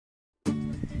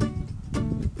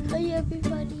Hi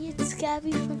everybody, it's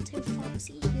Gabby from Tim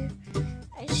Foxy here.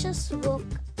 I just woke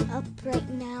up right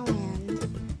now and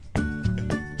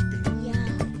yeah,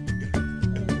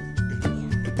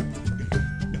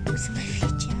 with my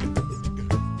pajamas.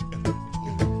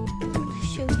 And I'm gonna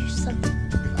show you something.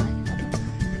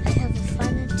 I have a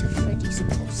Fun Into Freddy's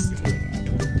poster. I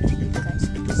don't know if you guys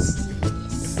can see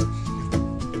this.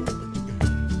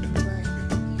 But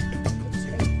yeah, it's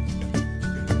right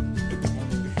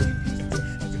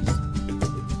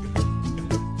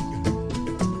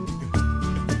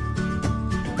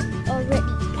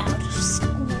already out of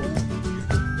school.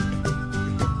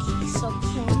 Okay, so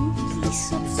can you please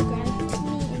subscribe to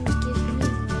me and give me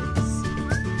likes?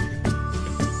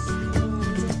 And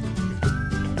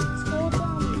I told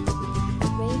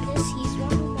Ravis he's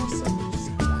one of my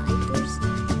subscribers,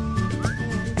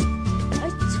 and I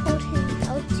told him,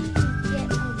 how do you get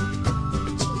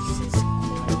Chase's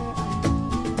corner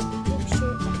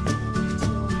picture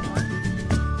into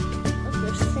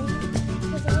other thing?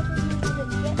 Because I don't know how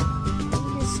to get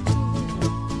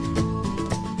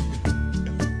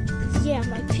yeah,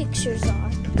 my pictures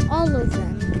are all of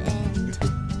them, and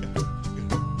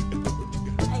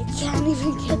I can't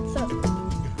even get them.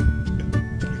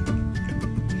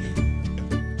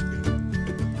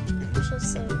 I'm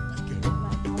just looking at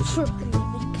my mouth for a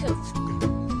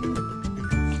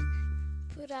minute,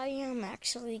 but I am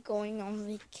actually going on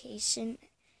vacation,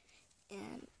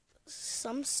 and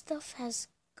some stuff has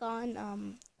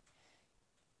gone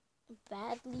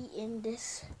badly in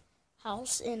this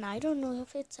house, and I don't know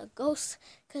if it's a ghost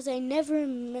because I never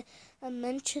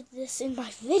mentioned this in my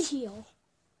video,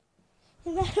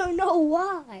 and I don't know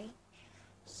why.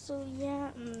 So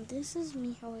yeah, this is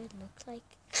me, how I look like.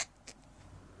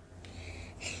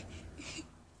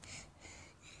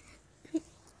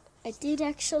 I did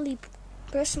actually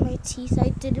brush my teeth. I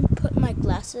didn't put my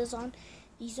glasses on.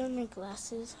 These are my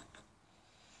glasses.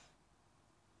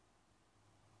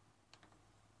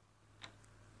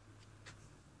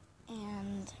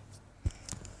 And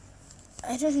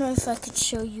I don't know if I could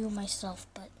show you myself,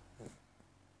 but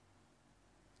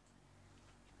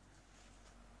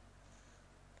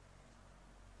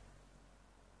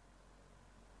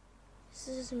this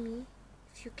is me.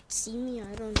 If you could see me,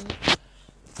 I don't know.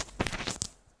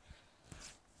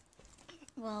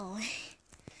 Well,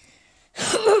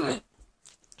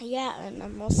 yeah, and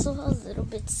I'm also a little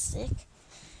bit sick.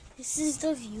 This is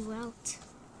the view out.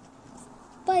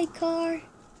 Bye, car.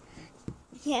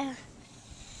 Yeah.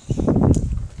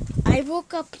 I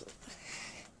woke up.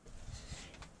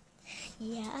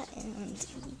 Yeah, and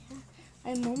yeah,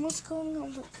 I'm almost going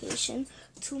on vacation.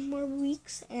 2 more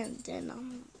weeks, and then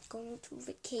I'm going to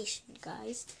vacation,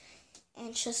 guys.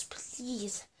 And just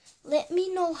please let me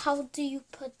know, how do you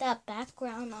put that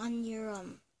background on your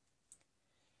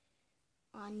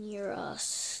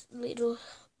little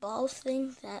ball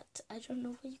thing that I don't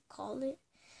know what you call it.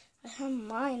 I have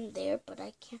mine there, but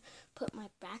I can't put my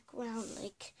background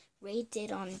like Ray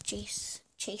did on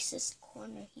Chase's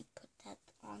corner. He put that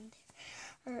on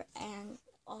there. And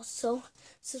also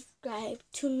subscribe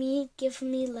to me. Give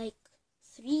me like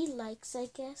 3 likes, I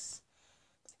guess.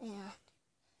 And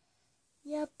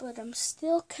yeah, but I'm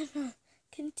still gonna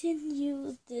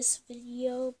continue this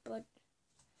video, but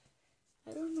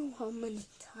I don't know how many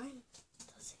times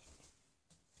does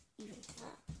it even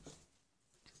have.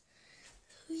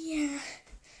 Yeah,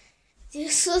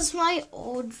 this was my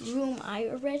old room. I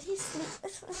already sleep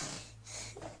with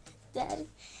my dad.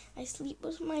 I sleep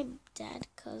with my dad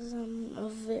because I'm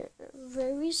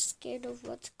very scared of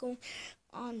what's going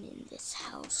on in this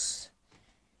house.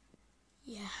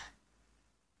 Yeah.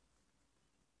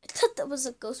 I thought that was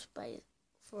a ghost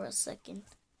for a second.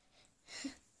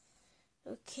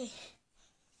 Okay.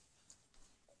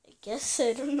 I guess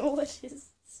I don't know what it is.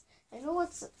 I know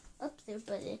what's up there,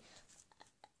 but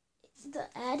the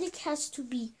attic has to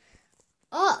be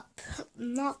up,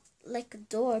 not like a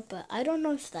door, but I don't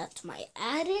know if that's my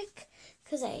attic,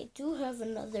 because I do have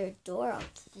another door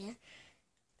out there.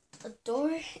 A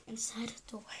door inside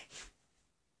a door.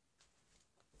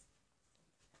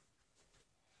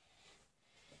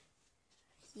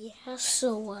 Yeah,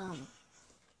 so, I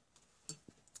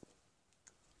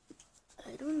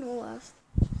don't know,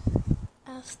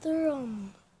 after,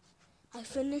 I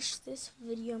finish this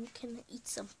video, I'm gonna eat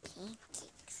some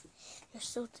pancakes. They're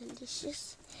so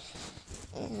delicious.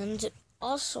 And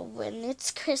also, when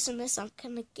it's Christmas, I'm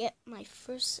gonna get my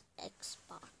first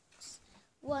Xbox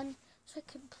One so I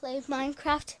can play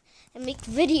Minecraft and make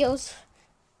videos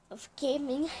of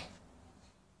gaming.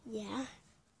 Yeah.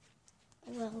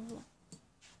 Well,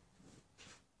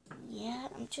 yeah,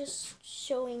 I'm just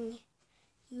showing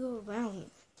you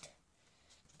around.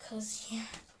 Cause yeah,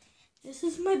 this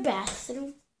is my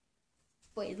bathroom.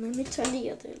 Wait, let me turn the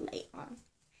other light on.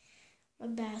 My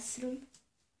bathroom,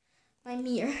 my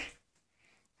mirror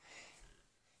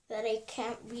that I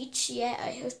can't reach yet.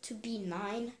 I have to be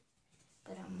 9,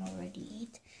 but I'm already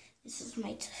 8. This is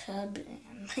my tub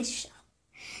and my shower.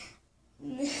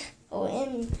 Oh,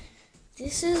 and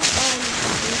this is the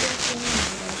thing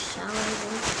that I shower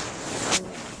with, so I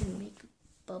can make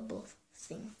bubble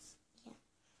things. Yeah.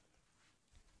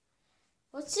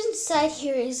 What's inside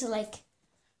here is like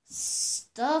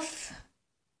stuff.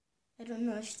 I don't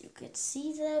know if you could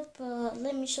see that, but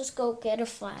let me just go get a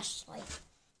flashlight.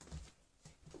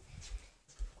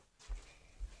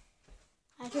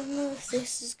 I don't know if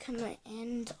this is gonna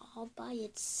end all by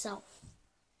itself,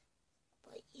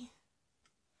 but yeah.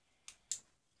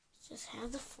 Just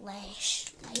have the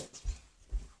flashlight.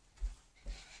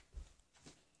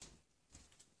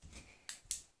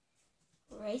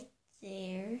 Right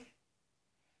there.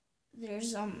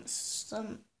 There's some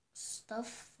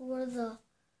stuff for the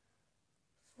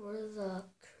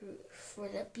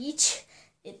beach.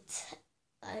 It's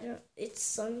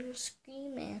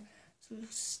sunscreen and some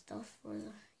stuff for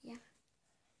the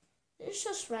There's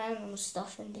just random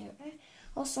stuff in there.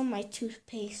 Also my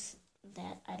toothpaste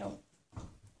that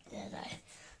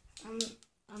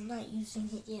I'm not using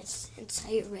it yet since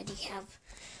I already have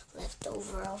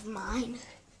leftover of mine.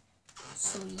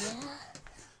 So yeah,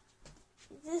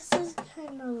 this is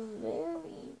kind of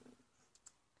very,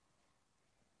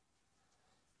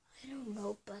 I don't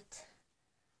know, but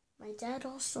my dad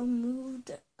also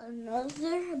moved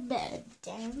another bed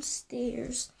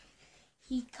downstairs.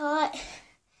 He got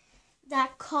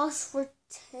that cost for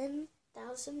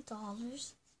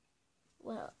 $10,000.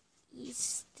 Well, he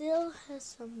still has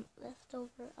some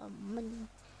leftover money.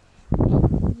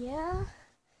 And yeah,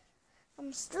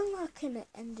 I'm still not gonna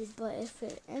end it, but if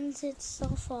it ends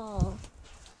itself,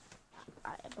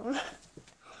 I don't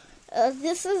know.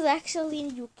 This is actually,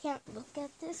 you can't look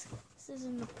at this. This is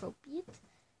inappropriate.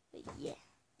 But yeah.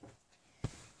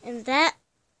 And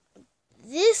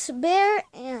this bear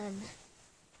and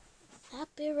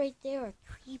that bear right there are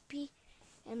creepy.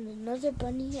 And another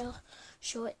bunny, I'll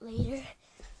show it later.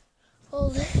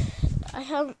 Oh, I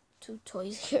have 2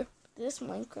 toys here. This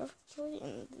Minecraft toy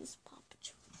and this Paw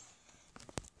Patrol.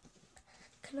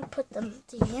 Gonna put them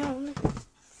down.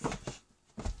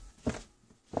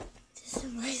 This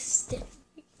is my stick.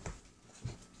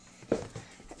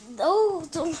 No,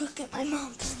 don't look at my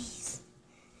mom, please.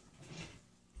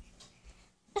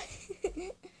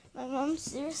 My mom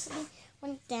seriously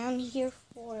went down here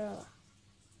for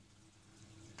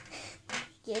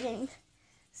getting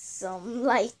some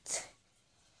light.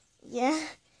 Yeah,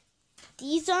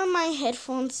 these are my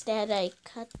headphones that I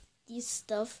cut these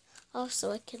stuff off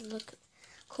so I can look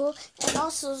cool. And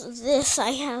also this,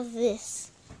 I have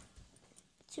this.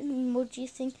 It's an emoji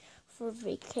thing for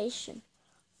vacation,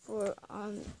 for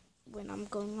when I'm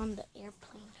going on the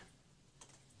airplane.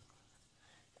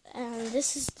 And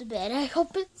this is the bed. I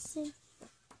hope it's in.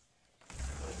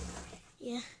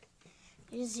 Yeah,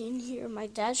 it is in here. My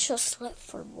dad just left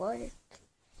for work.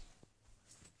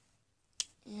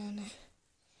 And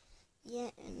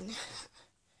yeah, and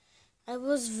I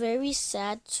was very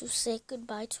sad to say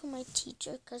goodbye to my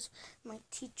teacher, because my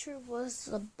teacher was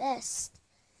the best.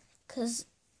 Because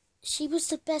she was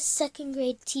the best 2nd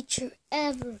grade teacher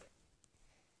ever.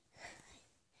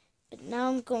 But now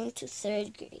I'm going to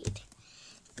 3rd grade.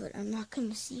 But I'm not going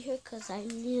to see her because I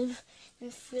live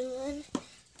in Finland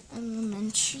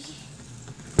Elementary.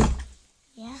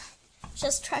 Yeah,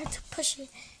 just trying to push it.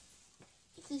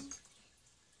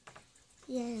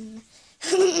 Yeah, and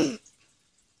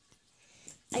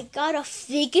I got a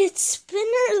fidget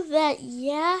spinner that,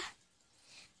 yeah,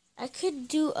 I could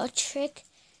do a trick,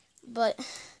 but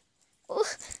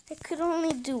I could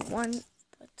only do one,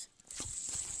 but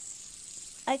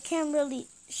I can't really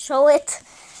show it.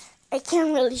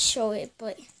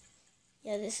 But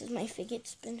yeah, this is my fidget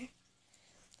spinner.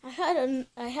 I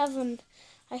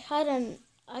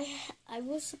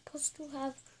was supposed to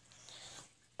have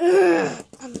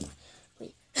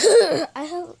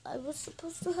I was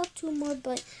supposed to have 2 more,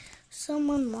 but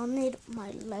someone wanted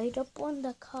my light up one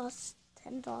that cost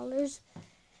 $10.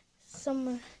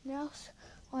 Someone else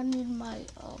wanted my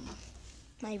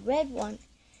my red one,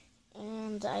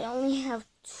 and I only have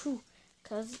 2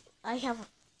 because I have a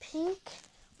pink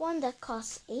one that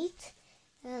costs $8,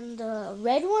 and the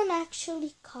red one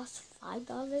actually costs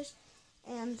 $5,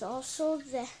 and also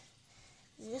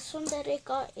this one that I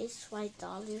got is $5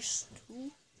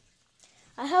 too.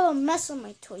 I have a mess of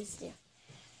my toys there.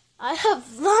 I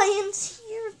have lions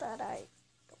here that I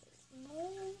don't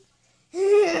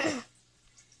know.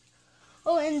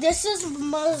 And this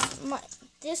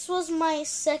was my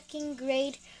second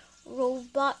grade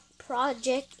robot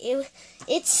project.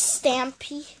 It's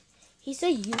Stampy. He's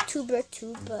a YouTuber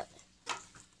too, but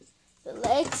the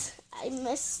legs, I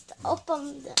messed up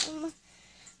on them.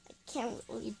 I can't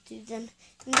really do them.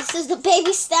 And this is the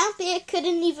baby Stampy. I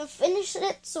couldn't even finish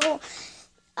it, so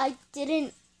I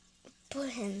didn't put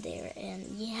him there. And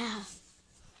yeah.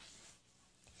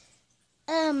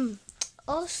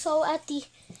 Also at the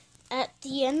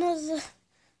end of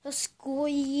the school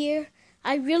year,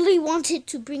 I really wanted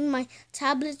to bring my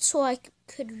tablet so I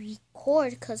could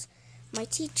record, because my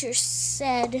teacher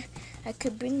said I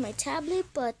could bring my tablet,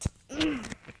 but my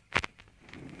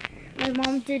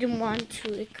mom didn't want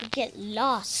to. It could get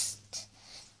lost.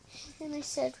 And I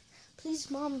said, please,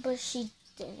 Mom, but she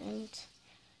didn't.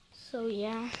 So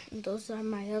yeah, and those are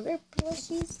my other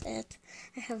plushies. That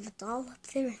I have a doll up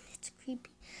there, and it's creepy.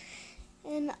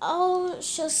 And I'll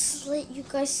just let you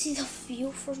guys see the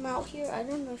view from out here. I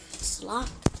don't know if it's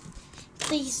locked.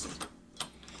 Please.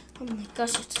 Oh my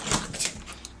gosh, it's locked.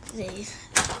 There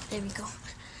we go.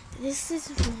 This is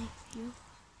my view.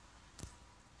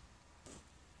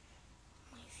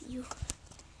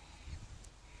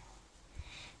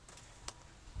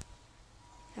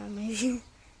 My view.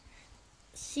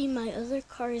 See, my other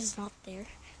car is not there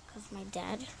because my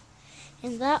dad.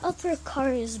 And that other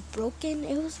car is broken.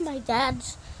 It was my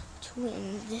dad's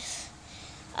twin.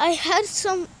 I had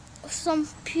some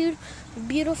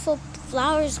beautiful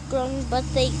flowers growing, but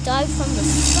they died from the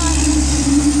sun.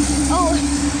 Oh,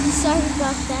 sorry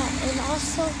about that. And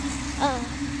also,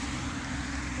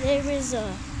 there is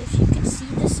if you can see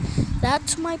this,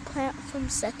 that's my plant from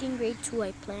second grade too.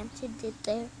 I planted it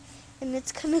there, and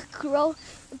it's gonna grow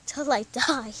until I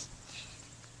die.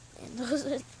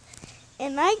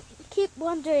 And I keep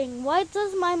wondering, why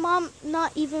does my mom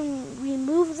not even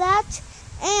remove that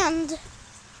and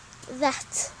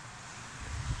that?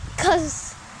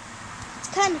 Because it's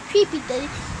kind of creepy that they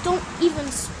don't even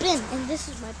spin. And this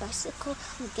is my bicycle.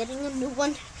 I'm getting a new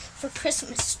one for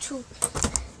Christmas too.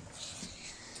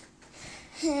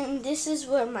 And this is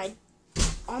where my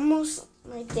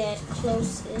dead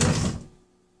clothes is.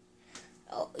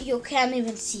 Oh, you can't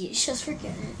even see it. Just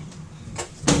forget it.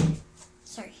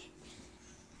 Sorry.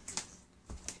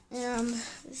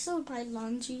 This is my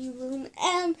laundry room,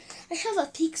 and I have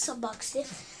a pizza box there,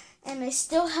 and I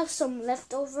still have some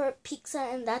leftover pizza,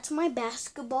 and that's my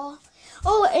basketball.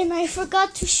 Oh, and I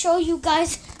forgot to show you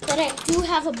guys that I do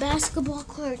have a basketball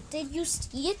court. Did you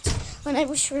see it when I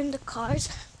was showing the cars?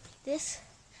 This?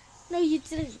 No, you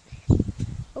didn't.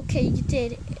 Okay, you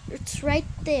did. It's right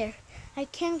there. I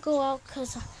can't go out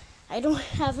because I don't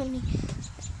have any,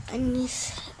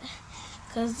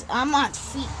 because I'm on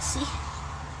feet, see?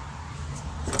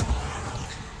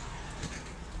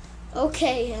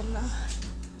 Okay, and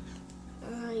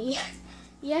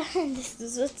yeah, and this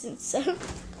is what's inside.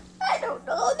 I don't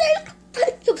know,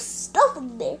 there's some stuff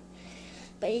in there.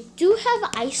 But I do have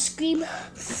ice cream.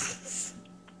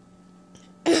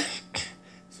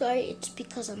 Sorry, it's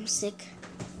because I'm sick.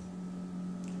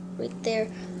 Right there,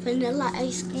 vanilla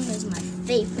ice cream is my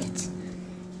favorite.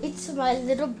 It's my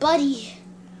little buddy.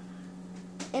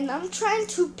 And I'm trying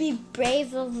to be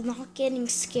brave of not getting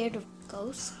scared of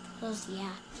ghosts. Because,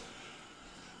 yeah.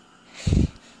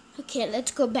 Okay,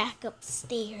 let's go back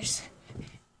upstairs.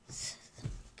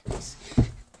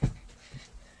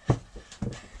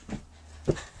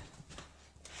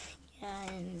 Yeah,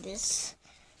 and this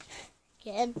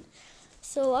again.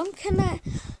 So I'm gonna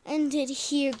end it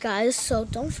here, guys. So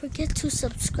don't forget to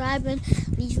subscribe and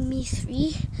leave me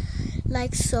 3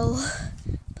 likes. So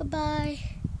bye-bye.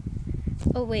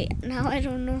 Oh wait, now I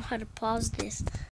don't know how to pause this.